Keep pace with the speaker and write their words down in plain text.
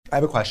I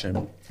have a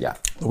question. Yeah.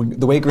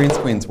 The way green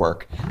screens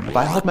work, if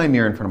I hold my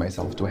mirror in front of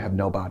myself, do I have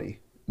no body?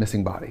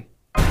 Missing body?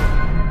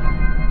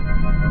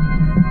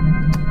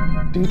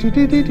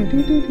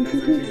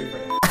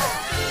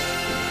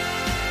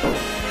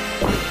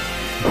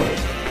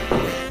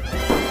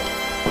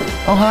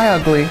 Oh, hi,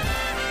 ugly.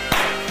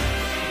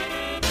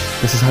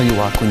 This is how you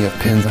walk when you have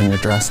pins on your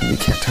dress and you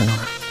can't turn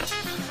around.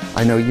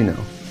 I know you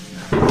know.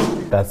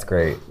 That's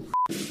great.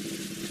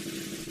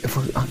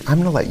 I'm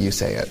gonna let you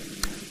say it.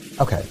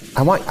 Okay.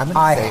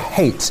 I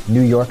hate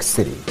New York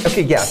City.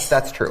 Okay, yes,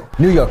 that's true.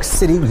 New York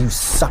City, you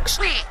suck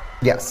shit.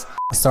 Yes.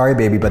 Sorry,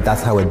 baby, but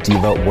that's how a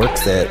diva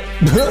works it.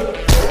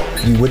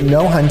 You wouldn't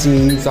know,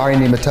 hunty. Sorry,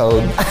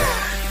 nematode.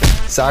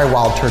 Sorry,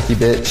 wild turkey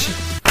bitch.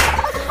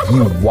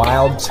 You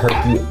wild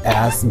turkey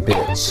ass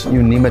bitch.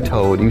 You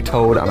nematode, you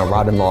toad on a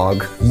rotten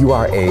log. You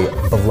are a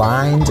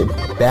blind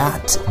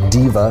bat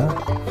diva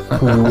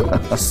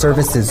who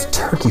services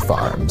turkey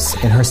farms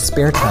in her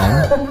spare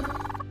time.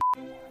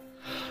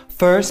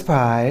 First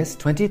prize,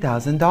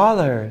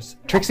 $20,000.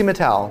 Trixie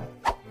Mattel.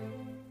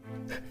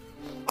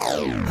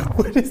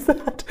 What is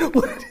that?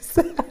 What is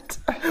that?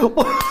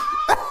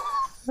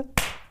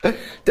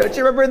 Don't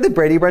you remember in the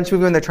Brady Bunch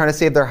movie when they're trying to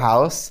save their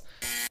house?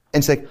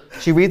 And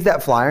she reads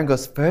that flyer and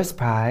goes, first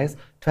prize,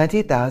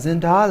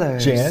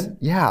 $20,000. Jan?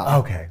 Yeah.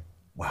 Okay.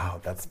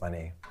 Wow, that's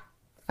funny.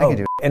 I can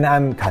do it. And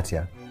I'm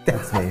Katya.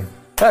 That's me.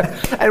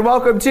 And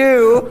welcome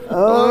to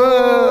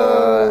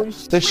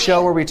the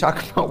show where we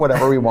talk about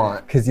whatever we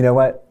want. Because you know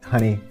what,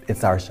 honey?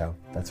 It's our show.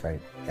 That's right.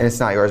 And it's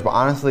not yours, but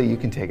honestly, you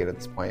can take it at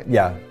this point.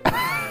 Yeah.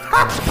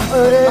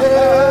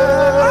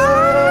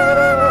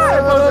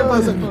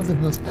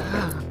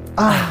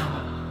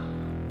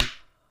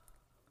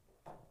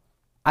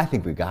 I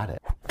think we got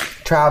it.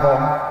 Travel.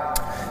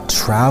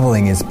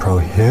 Traveling is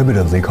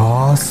prohibitively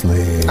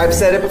costly. I've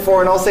said it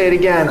before and I'll say it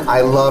again.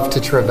 I love to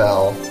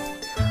travel.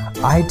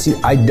 I do.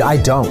 I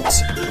don't.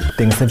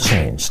 Things have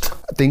changed.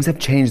 Things have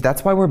changed.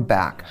 That's why we're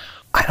back.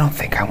 I don't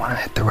think I want to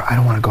hit the road. I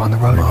don't want to go on the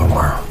road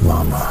anymore.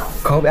 Mama.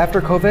 After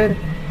COVID,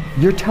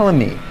 you're telling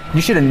me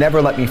you should have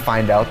never let me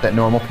find out that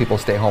normal people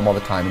stay home all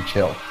the time and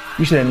chill.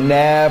 You should have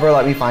never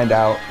let me find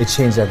out. It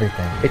changed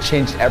everything. It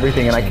changed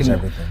everything, and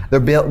everything. The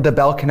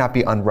bell cannot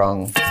be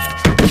unrung.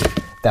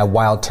 That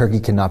wild turkey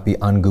cannot be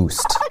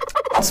ungoosed.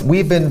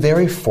 We've been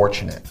very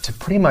fortunate to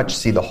pretty much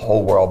see the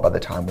whole world by the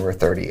time we were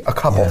 30, a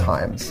couple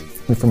times.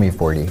 For me,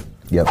 40.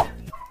 Yep.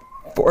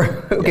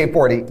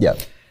 40. Yep.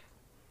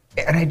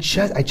 And I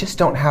just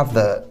don't have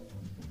the,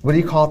 what do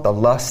you call it? The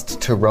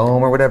lust to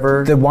roam or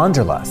whatever? The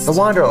wanderlust. The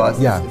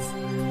wanderlust. Yeah.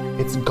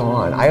 It's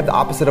gone. I have the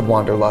opposite of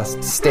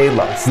wanderlust, stay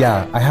lust.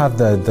 Yeah, I have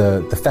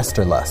the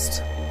fester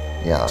lust.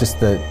 Yeah.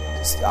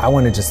 I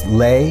want to just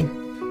lay,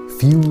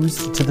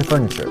 fuse to the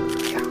furniture.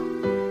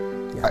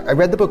 Yeah. I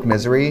read the book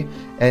Misery,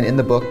 and in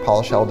the book,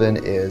 Paul Sheldon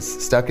is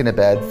stuck in a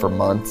bed for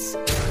months.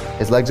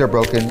 His legs are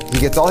broken. He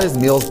gets all his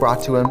meals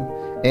brought to him,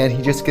 and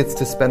he just gets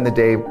to spend the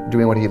day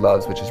doing what he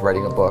loves, which is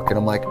writing a book. And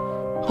I'm like,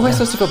 who am I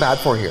supposed to feel bad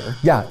for here?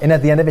 Yeah, and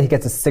at the end of it, he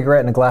gets a cigarette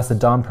and a glass of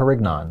Dom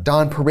Perignon.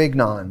 Dom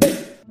Perignon.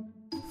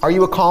 Are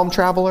you a calm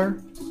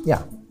traveler?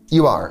 Yeah.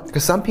 You are,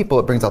 because some people,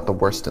 it brings out the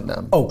worst in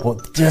them. Oh,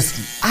 well,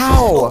 just...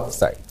 Ow!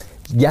 Sorry.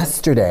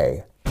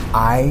 Yesterday,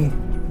 I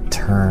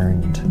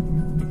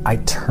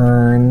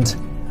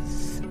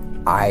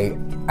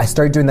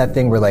started doing that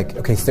thing where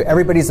okay, so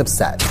everybody's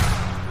upset.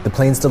 The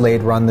plane's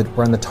delayed, we're on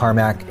the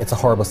tarmac, it's a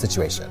horrible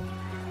situation.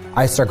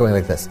 I start going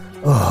like this,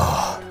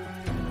 ugh,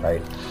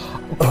 right?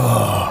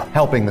 Ugh.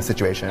 Helping the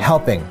situation.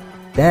 Helping.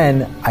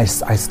 Then I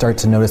start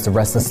to notice the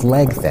restless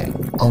leg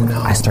thing. Oh no.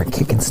 I start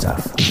kicking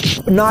stuff.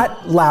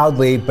 Not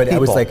loudly, but I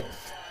was like,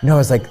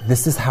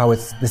 this is how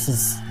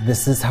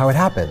it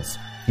happens.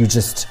 You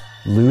just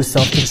lose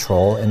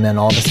self-control, and then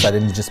all of a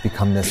sudden you just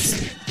become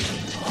this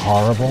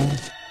horrible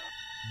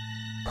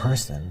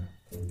person.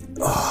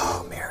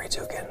 Oh, Mary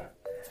Dugan.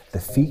 The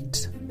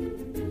feet.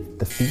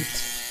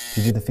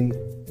 Did you do the feet?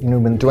 You know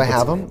when? Do I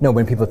have them? No,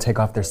 when people take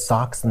off their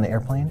socks in the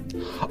airplane.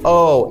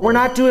 Oh, we're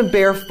not doing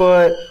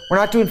barefoot. We're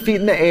not doing feet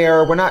in the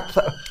air. We're not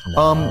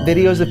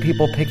videos of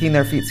people picking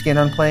their feet skin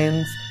on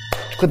planes,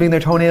 clipping their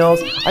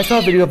toenails. I saw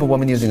a video of a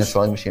woman using a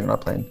sewing machine on a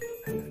plane.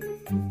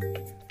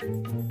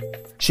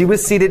 She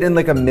was seated in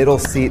a middle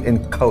seat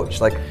in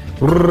coach, and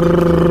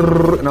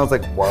I was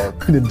like, whoa.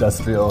 An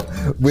industrial.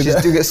 She's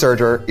doing a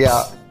surgery,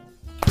 yeah.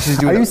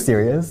 Are you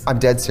serious? I'm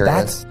dead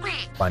serious. That's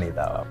funny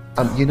though.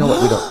 You know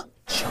what? We don't.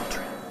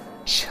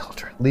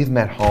 Children. Leave them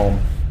at home.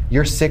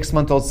 Your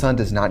 6-month-old son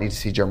does not need to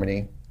see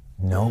Germany.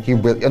 No.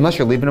 Unless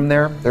you're leaving him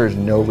there, there's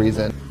no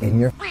reason. And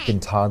your f***ing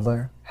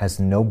toddler has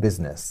no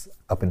business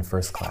up in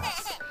first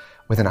class.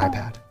 With an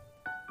iPad.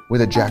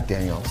 With a Jack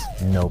Daniels.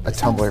 No business. A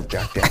tumbler of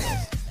Jack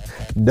Daniels.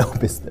 No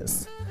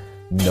business.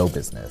 No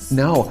business.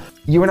 No.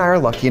 You and I are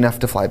lucky enough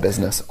to fly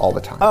business all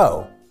the time.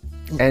 Oh.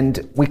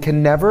 And we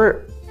can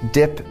never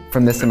dip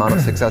from this amount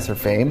of success or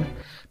fame,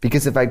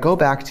 because if I go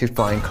back to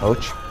flying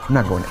coach, I'm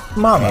not going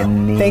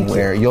anywhere. Thank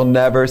you. You'll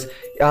never...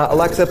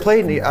 Alexa,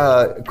 play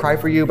Cry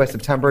For You by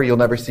September. You'll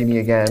never see me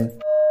again.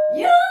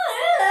 You'll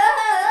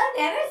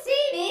never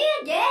see me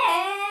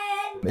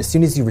again. As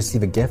soon as you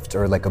receive a gift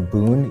or like a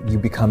boon, you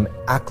become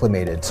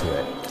acclimated to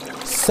it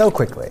so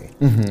quickly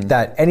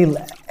that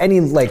any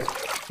like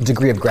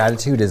degree of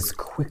gratitude is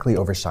quickly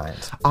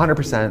overshined.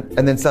 100%.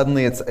 And then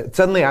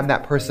suddenly I'm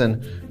that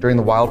person during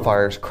the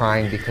wildfires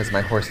crying because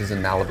my horses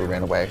in Malibu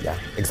ran away. Yeah,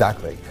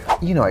 exactly.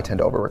 You know I tend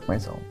to overwork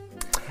myself.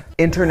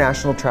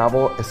 International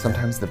travel is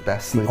sometimes the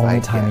best sleep The only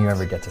time you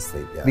ever get to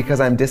sleep, yeah. Because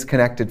I'm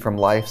disconnected from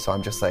life, so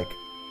I'm just like,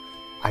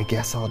 I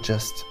guess I'll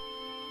just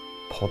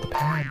pull the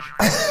page.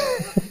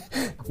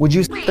 Would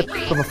you sleep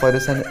with a flight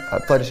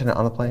attendant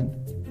on the plane?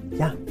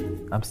 Yeah,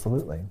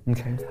 absolutely.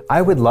 Okay.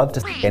 I would love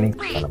to see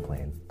anything on a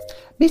plane.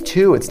 Me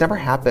too. It's never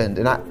happened.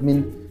 And I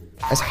mean,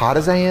 as hot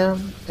as I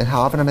am and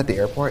how often I'm at the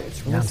airport,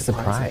 it's really I'm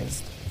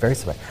surprised. Very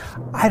surprised.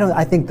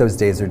 I think those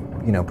days are,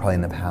 probably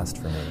in the past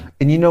for me.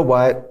 And you know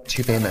what?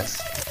 Too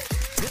famous.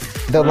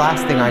 The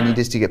last thing I need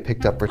is to get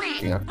picked up for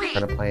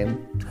on a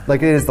plane.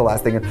 Like, it is the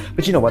last thing.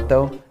 But you know what,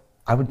 though?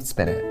 I would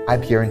spin it. I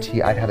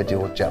guarantee I'd have a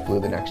deal with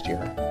JetBlue the next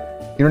year.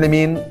 You know what I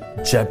mean?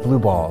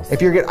 JetBlue balls.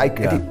 If you're good,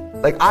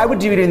 I would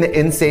do it in the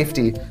in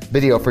safety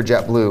video for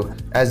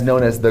JetBlue, as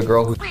known as the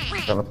girl who's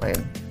on the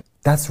plane.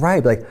 That's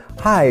right. Like,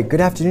 hi,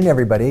 good afternoon,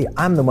 everybody.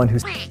 I'm the one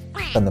who's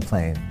on the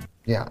plane.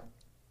 Yeah.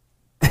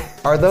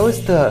 Are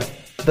those the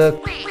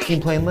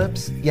plane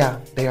lips? Yeah,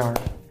 they are.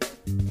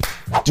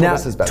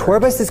 Tourbus is better.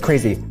 Tourbus is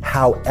crazy.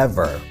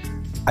 However,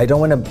 I don't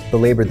want to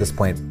belabor this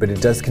point, but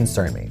it does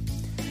concern me.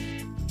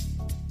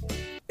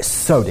 It's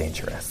so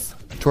dangerous.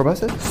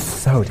 Tourbuses?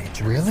 So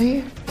dangerous.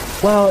 Really?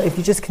 Well, if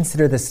you just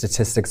consider the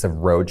statistics of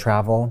road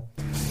travel,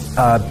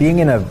 being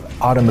in an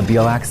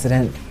automobile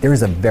accident, there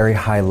is a very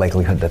high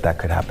likelihood that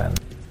could happen.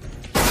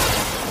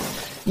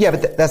 Yeah,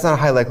 but that's not a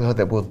high likelihood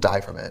that we'll die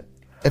from it.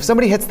 If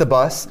somebody hits the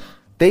bus,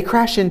 they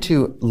crash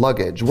into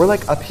luggage. We're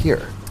like up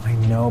here. I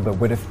know, but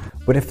what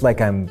if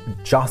like I'm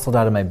jostled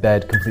out of my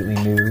bed completely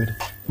nude?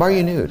 Why are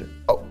you nude?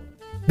 Oh.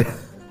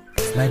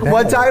 My bed.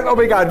 One time, oh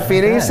my God,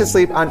 Fina used to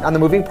sleep on the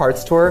Moving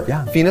Parts tour.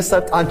 Yeah. Fina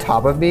slept on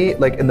top of me,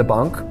 like in the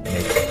bunk.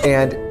 Naked.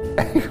 And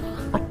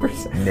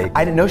Naked.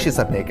 I didn't know she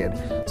slept naked.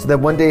 So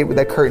then one day,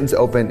 the curtains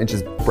open and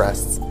just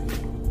breasts.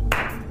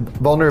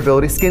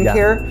 Vulnerability,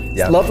 skincare,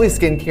 Yeah. lovely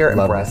skincare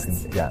and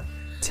breasts. Yeah.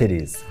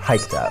 Titties,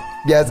 hiked up.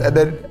 Yes, and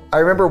then I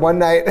remember one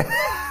night,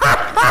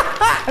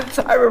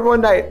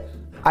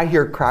 I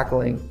hear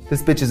crackling.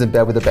 This bitch is in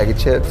bed with a bag of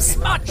chips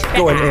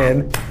going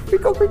in.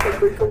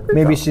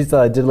 Maybe she's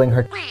diddling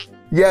her.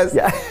 Yes.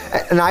 Yeah.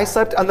 And I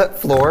slept on the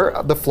floor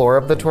of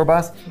the tour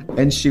bus,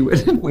 and she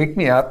would wake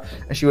me up,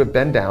 and she would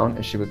bend down,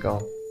 and she would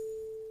go,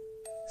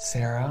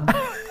 Sarah,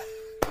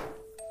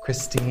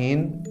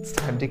 Christine, it's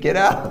time to get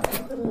up.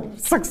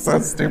 It's like so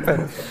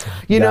stupid.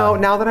 You know,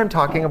 now that I'm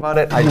talking about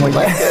it, I don't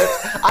like it.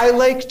 I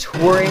like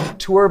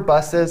tour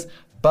buses,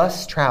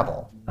 bus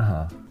travel.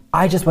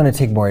 I just want to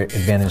take more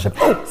advantage of.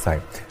 Oh,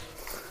 sorry.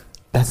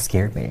 That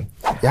scared me.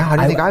 Yeah, how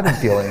do you think I've been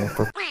feeling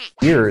for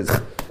years?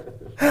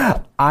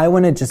 I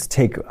want to just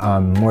take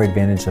more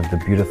advantage of the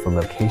beautiful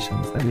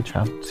locations that we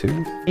travel to.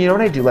 You know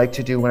what I do like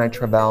to do when I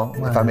travel?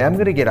 If I'm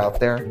going to get out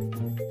there,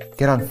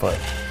 get on foot.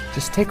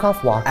 Just take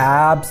off walking.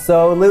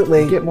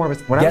 Absolutely. Get more of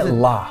a... Get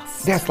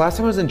lost. Yes, last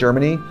time I was in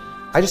Germany,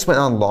 I just went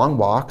on long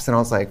walks and I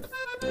was like,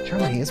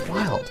 Germany is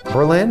wild.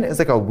 Berlin is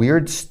like a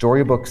weird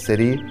storybook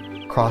city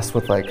crossed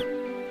with like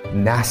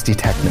nasty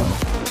techno.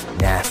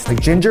 Nasty.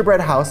 Like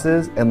gingerbread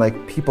houses and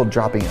like people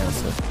dropping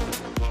acid.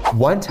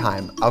 One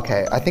time,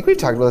 okay, I think we've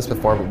talked about this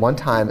before, but one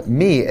time,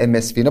 me and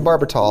Miss Fina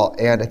Barbital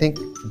and I think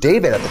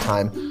David at the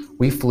time,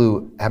 we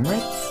flew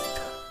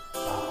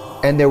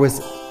Emirates. And there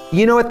was,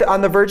 you know,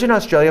 on the Virgin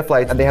Australia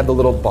flights, they have the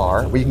little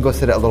bar where you can go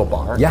sit at a little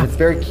bar. Yeah. It's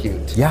very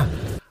cute. Yeah.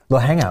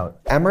 Little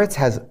hangout. Emirates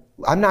has,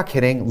 I'm not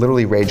kidding,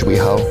 literally Rage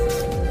WeHo.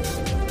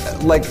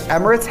 Like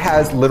Emirates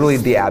has literally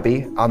the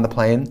Abbey on the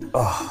plane.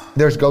 Oh.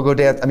 There's go-go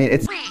dance. I mean,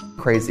 it's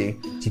crazy.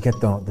 Do you get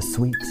the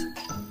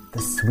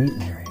sweet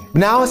Mary?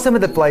 Now some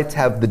of the flights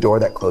have the door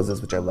that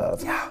closes, which I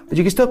love. Yeah. But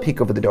you can still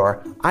peek over the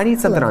door. I need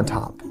something on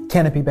top.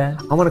 Canopy bed?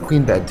 I want a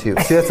queen bed too.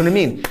 See, that's what I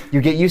mean. You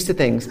get used to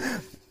things. Do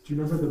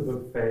you remember the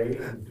buffet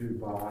in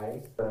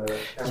Dubai? The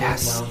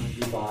Yes. Lounge in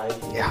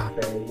Dubai? Yeah.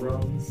 Buffet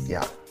rooms?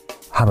 Yeah.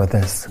 How about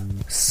this?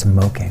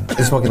 Smoking.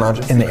 The smoking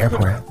lounges? In the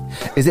airport.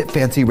 Is it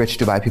fancy, rich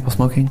Dubai people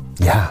smoking?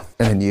 Yeah.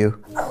 And then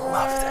you? I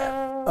loved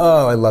it.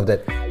 Oh, I loved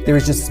it. There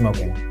was just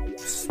smoking.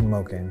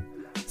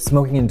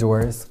 Smoking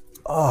indoors.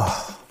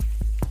 Oh.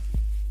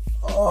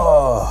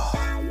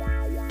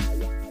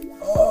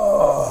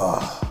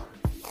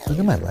 Look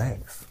at my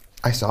legs.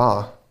 I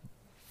saw.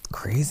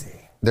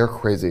 Crazy. They're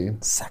crazy.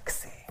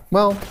 Sexy.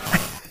 Well,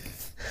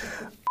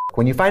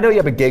 when you find out you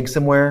have a gig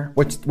somewhere,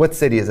 what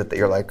city is it that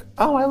you're like,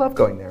 oh, I love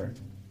going there?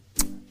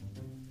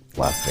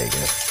 Las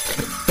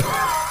Vegas.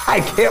 I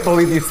can't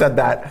believe you said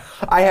that.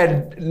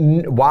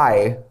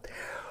 Why?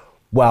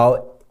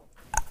 Well,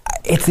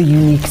 it's a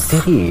unique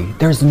city.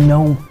 There's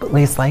no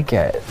place like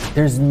it.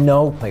 There's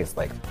no place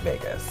like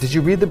Vegas. Did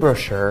you read the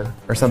brochure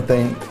or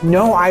something?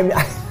 No,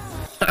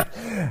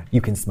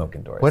 You can smoke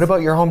indoors. What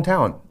about your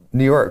hometown,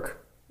 New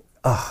York?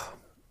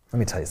 Let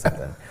me tell you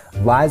something.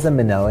 Liza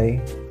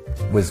Minnelli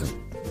was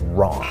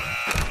wrong.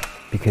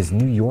 because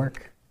New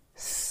York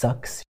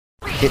sucks.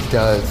 It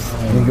does.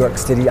 New York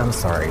City, I'm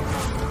sorry.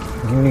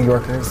 You New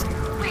Yorkers,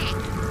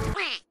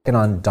 get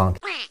on donkey.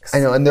 I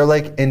know, and they're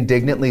like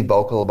indignantly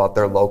vocal about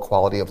their low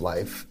quality of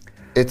life.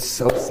 It's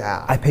so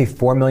sad. I pay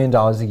 $4 million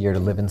a year to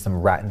live in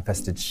some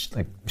rat-infested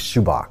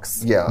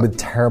shoebox with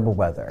terrible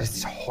weather.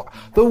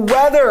 The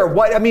weather!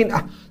 What? I mean,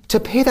 to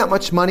pay that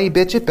much money,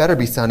 bitch, it better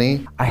be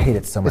sunny. I hate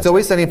it so much. It's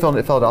always sunny in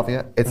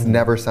Philadelphia. It's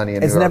never sunny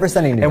in New York. It's never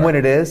sunny in New York. And when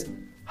it is,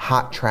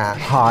 hot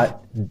trash.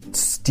 Hot,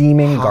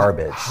 steaming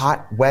garbage.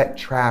 Hot, wet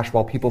trash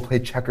while people play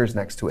checkers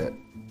next to it.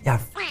 Yeah,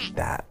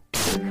 that.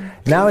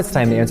 Now it's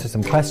time to answer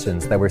some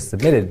questions that were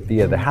submitted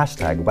via the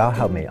hashtag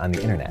WowHelpMe on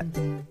the internet.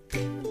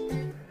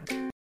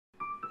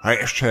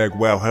 Hashtag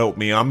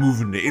WowHelpMe, I'm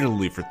moving to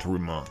Italy for 3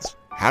 months.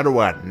 How do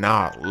I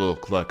not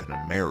look like an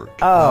American?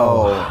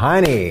 Oh,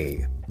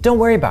 honey. Don't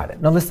worry about it.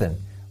 Now listen,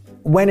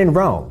 when in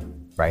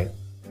Rome, right?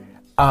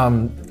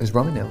 Is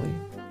Rome in Italy?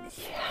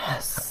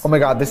 Yes. Oh my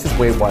God, this is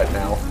way what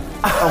now?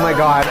 Oh my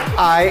God,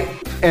 I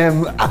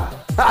am...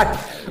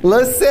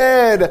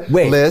 Listen.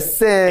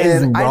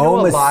 Is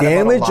Rome a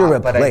sandwich or a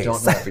but place? I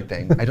don't know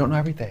everything. I don't know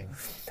everything.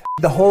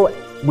 The whole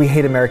we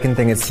hate American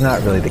thing, it's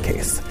not really the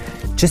case.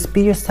 Just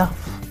be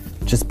yourself.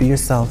 Just be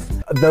yourself.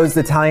 Those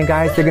Italian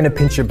guys, they're gonna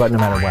pinch your butt no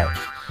matter what.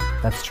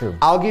 That's true.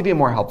 I'll give you a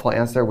more helpful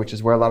answer, which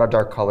is wear a lot of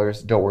dark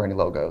colors, don't wear any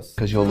logos,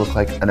 because you'll look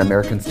like an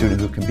American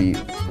student who can be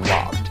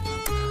robbed.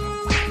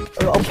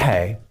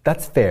 Okay,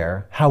 that's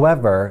fair.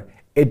 However,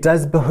 it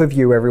does behoove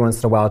you every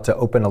once in a while to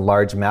open a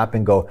large map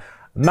and go,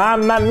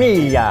 Mamma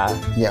mia!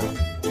 Yeah.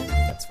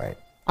 That's right.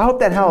 I hope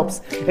that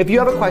helps. If you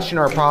have a question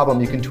or a problem,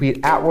 you can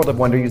tweet at World of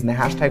Wonder using the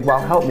hashtag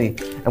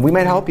WowHelpMe, and we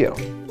might help you.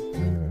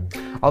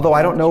 Although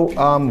I don't know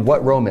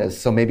what Rome is,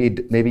 so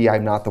maybe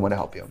I'm not the one to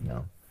help you.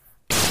 No.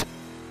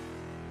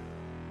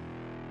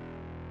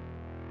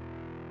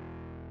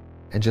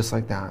 And just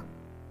like that,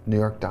 New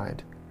York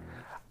died.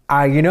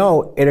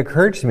 It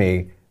occurred to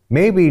me,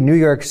 maybe New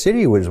York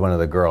City was one of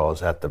the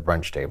girls at the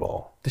brunch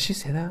table. Did she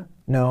say that?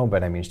 No,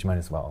 but I mean, she might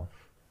as well.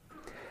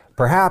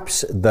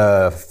 Perhaps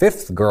the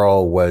fifth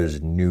girl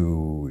was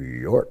New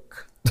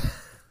York.